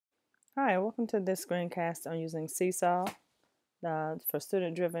Hi, welcome to this screencast on using SeeSaw for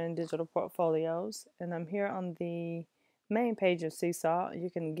student-driven digital portfolios. And I'm here on the main page of SeeSaw. You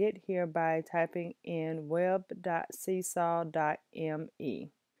can get here by typing in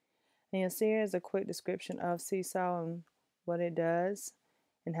web.seesaw.me. And you'll see here is a quick description of SeeSaw and what it does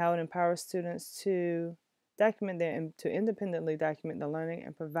and how it empowers students to independently document the learning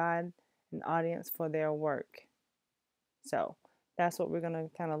and provide an audience for their work. So that's what we're going to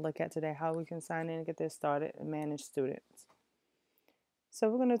kind of look at today, how we can sign in and get this started and manage students. So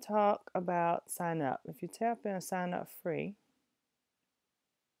we're going to talk about sign up. If you tap in sign up free,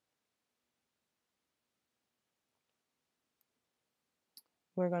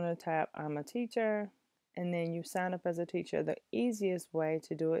 we're going to tap I'm a teacher, and then you sign up as a teacher. The easiest way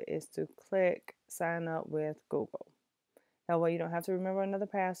to do it is to click sign up with Google. That way you don't have to remember another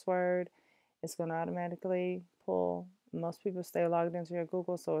password. It's going to automatically pull. Most people stay logged into your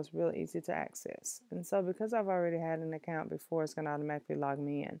Google, so it's really easy to access. And so because I've already had an account before, it's going to automatically log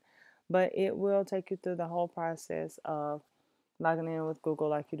me in. But it will take you through the whole process of logging in with Google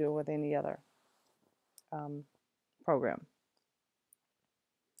like you do with any other program.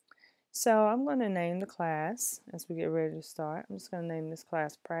 So I'm going to name the class as we get ready to start. I'm just going to name this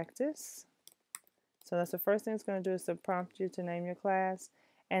class Practice. So that's the first thing it's going to do, is to prompt you to name your class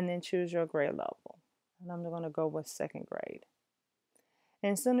and then choose your grade level. And I'm going to go with second grade.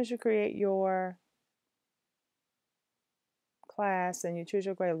 And as soon as you create your class and you choose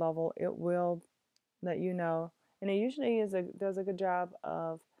your grade level, it will let you know. And it usually does a good job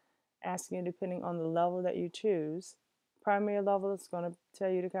of asking you depending on the level that you choose. Primary level is going to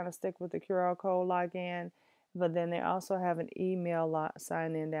tell you to kind of stick with the QR code login, but then they also have an email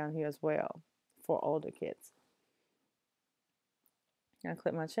sign in down here as well for older kids. I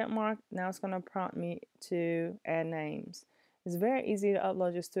click my check mark. Now it's going to prompt me to add names. It's very easy to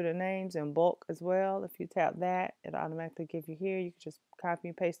upload your student names in bulk as well. If you tap that, it'll automatically give you here. You can just copy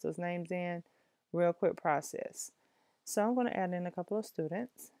and paste those names in. Real quick process. So I'm going to add in a couple of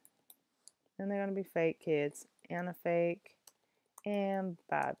students. And they're going to be fake kids. Anna fake and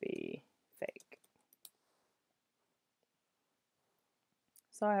Bobby fake.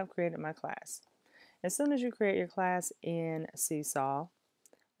 So I have created my class. As soon as you create your class in SeeSaw,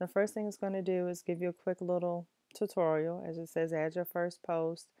 the first thing it's going to do is give you a quick little tutorial. As it says, add your first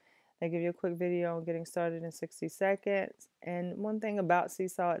post. They give you a quick video on getting started in 60 seconds. And one thing about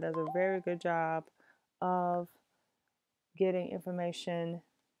SeeSaw, it does a very good job of getting information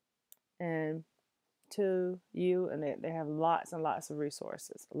and to you, and they have lots and lots of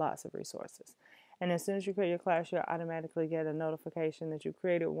resources, And as soon as you create your class, you'll automatically get a notification that you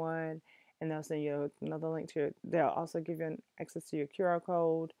created one, and they'll send you another link to it. They'll also give you access to your QR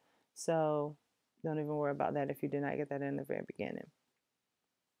code, so don't even worry about that if you did not get that in the very beginning.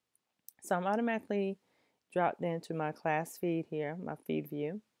 So I'm automatically dropped into my class feed here, my feed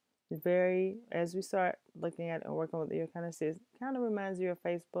view. It's as we start looking at it and working with it, you kind of see it kind of reminds you of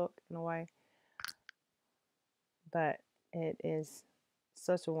Facebook in a way, but it is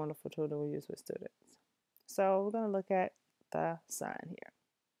such a wonderful tool that we use with students. So we're going to look at the sign here.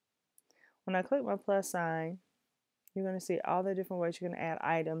 When I click my plus sign, you're going to see all the different ways you can add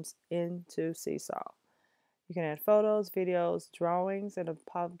items into SeeSaw. You can add photos, videos, drawings. It'll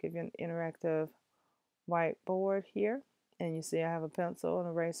give you an interactive whiteboard here. And you see I have a pencil, an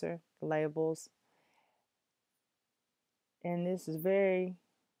eraser, labels. And this is very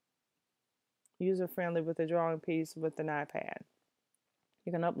user-friendly with the drawing piece with an iPad.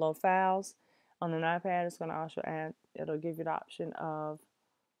 You can upload files. On an iPad, it's going to also it'll give you the option of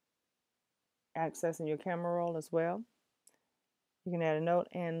accessing your camera roll as well. You can add a note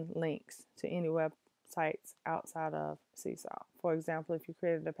and links to any websites outside of SeeSaw. For example, if you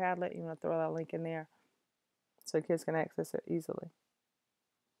created a Padlet, you want to throw that link in there so kids can access it easily.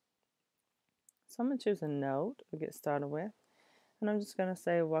 So I'm going to choose a note to get started with, and I'm just going to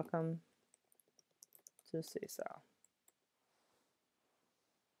say welcome to SeeSaw.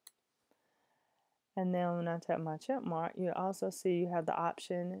 And then when I tap my check mark, you also see you have the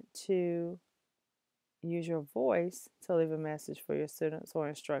option to use your voice to leave a message for your students or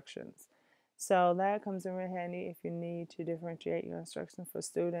instructions. So that comes in really handy if you need to differentiate your instruction for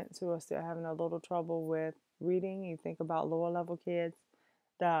students who are still having a little trouble with reading. You think about lower level kids,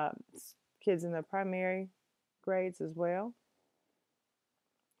 the kids in the primary grades as well,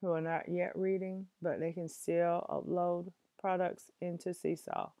 who are not yet reading, but they can still upload products into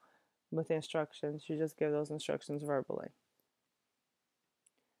SeeSaw with instructions. You just give those instructions verbally.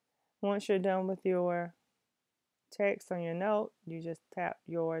 Once you're done with your text on your note, you just tap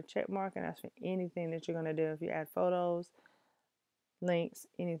your check mark and ask for anything that you're going to do. If you add photos, links,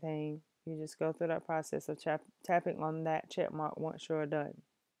 anything. You just go through that process of tapping on that check mark once you're done.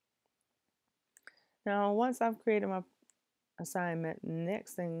 Now, once I've created my assignment, the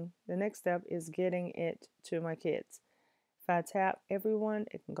next step is getting it to my kids. If I tap everyone,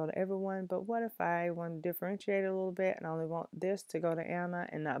 it can go to everyone. But what if I want to differentiate it a little bit and I only want this to go to Anna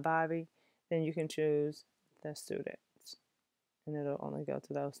and not Bobby? Then you can choose the students and it'll only go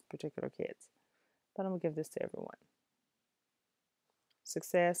to those particular kids. But I'm going to give this to everyone.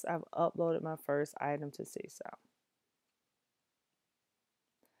 Success, I've uploaded my first item to SeeSaw.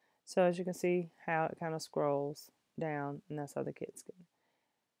 So as you can see how it kind of scrolls down, and that's how the kids get.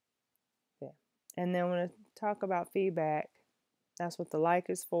 Yeah. And then when I talk about feedback, that's what the like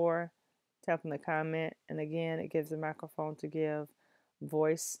is for. Tap on the comment, and again, it gives a microphone to give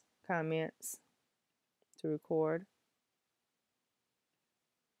voice comments to record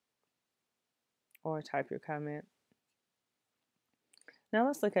or type your comment. Now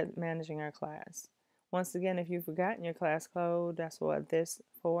let's look at managing our class. Once again, if you've forgotten your class code, that's what this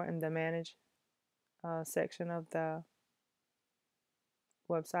for in the manage section of the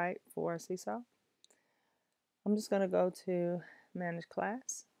website for SeeSaw. I'm just going to go to manage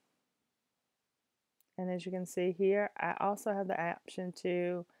class. And as you can see here, I also have the option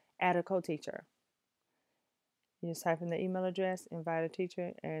to add a co-teacher. You just type in the email address, invite a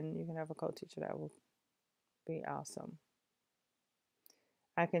teacher, and you can have a co-teacher. That will be awesome.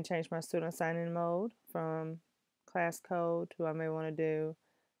 I can change my student sign-in mode from class code to I may want to do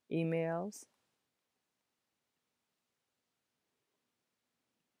emails.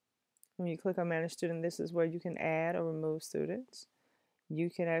 When you click on Manage Student, this is where you can add or remove students. You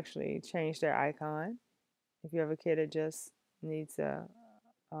can actually change their icon. If you have a kid that just needs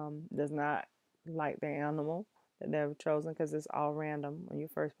does not like the animal that they've chosen because it's all random when you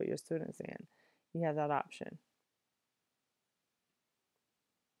first put your students in, you have that option.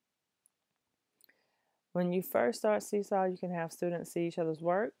 When you first start SeeSaw, you can have students see each other's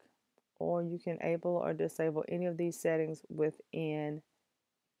work, or you can enable or disable any of these settings within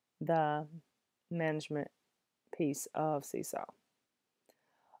the management piece of SeeSaw.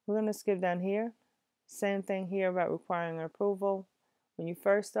 We're going to skip down here. Same thing here about requiring approval. When you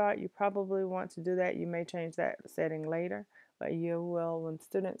first start, you probably want to do that. You may change that setting later, but you will when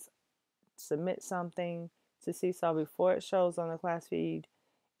students submit something to SeeSaw before it shows on the class feed,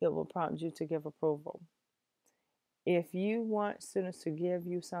 it will prompt you to give approval. If you want students to give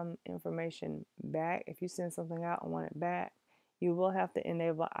you some information back, if you send something out and want it back, you will have to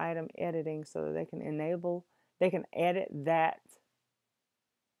enable item editing so that they can edit that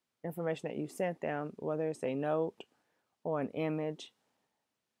information that you sent them, whether it's a note or an image.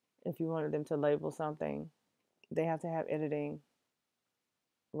 If you wanted them to label something, they have to have editing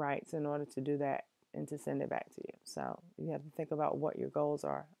rights in order to do that and to send it back to you. So you have to think about what your goals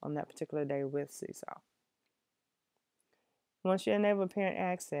are on that particular day with SeeSaw. Once you enable parent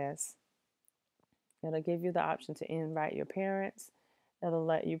access, it'll give you the option to invite your parents. It'll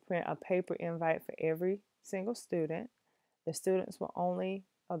let you print a paper invite for every single student. The students will only,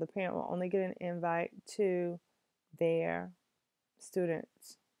 or the parent will only get an invite to their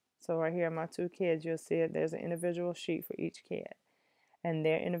students. So right here, my two kids, you'll see it. There's an individual sheet for each kid and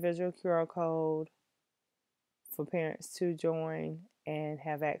their individual QR code for parents to join and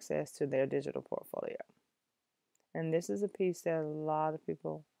have access to their digital portfolio. And this is a piece that a lot of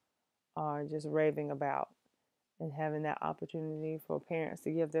people are just raving about, and having that opportunity for parents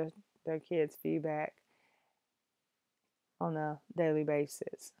to give their kids feedback on a daily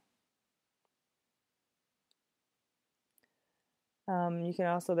basis. You can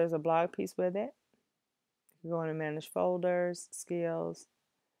also, there's a blog piece with it. You go in and manage folders, skills,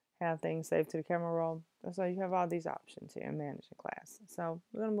 have things saved to the camera roll. So you have all these options here in managing class. So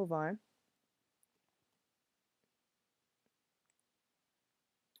we're going to move on.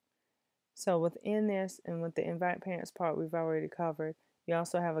 So within this and with the invite parents part we've already covered, you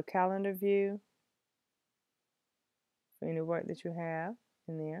also have a calendar view for any work that you have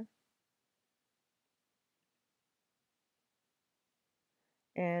in there.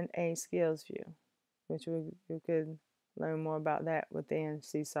 And a skills view, which you could learn more about that within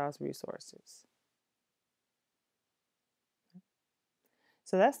SeeSaw's resources.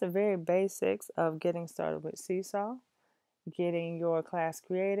 So that's the very basics of getting started with SeeSaw, getting your class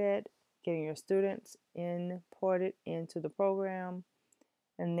created, getting your students imported into the program,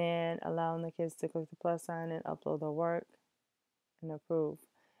 and then allowing the kids to click the plus sign and upload their work and approve.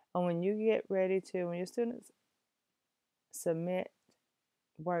 And when you get ready to, when your students submit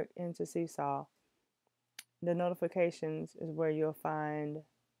work into SeeSaw, the notifications is where you'll find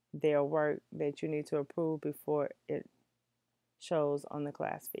their work that you need to approve before it shows on the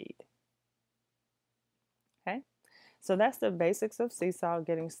class feed. Okay, so that's the basics of SeeSaw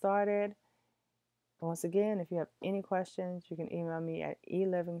getting started. Once again, if you have any questions, you can email me at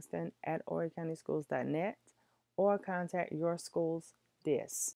elivingston@orecountyschools.net or contact your school's DIS.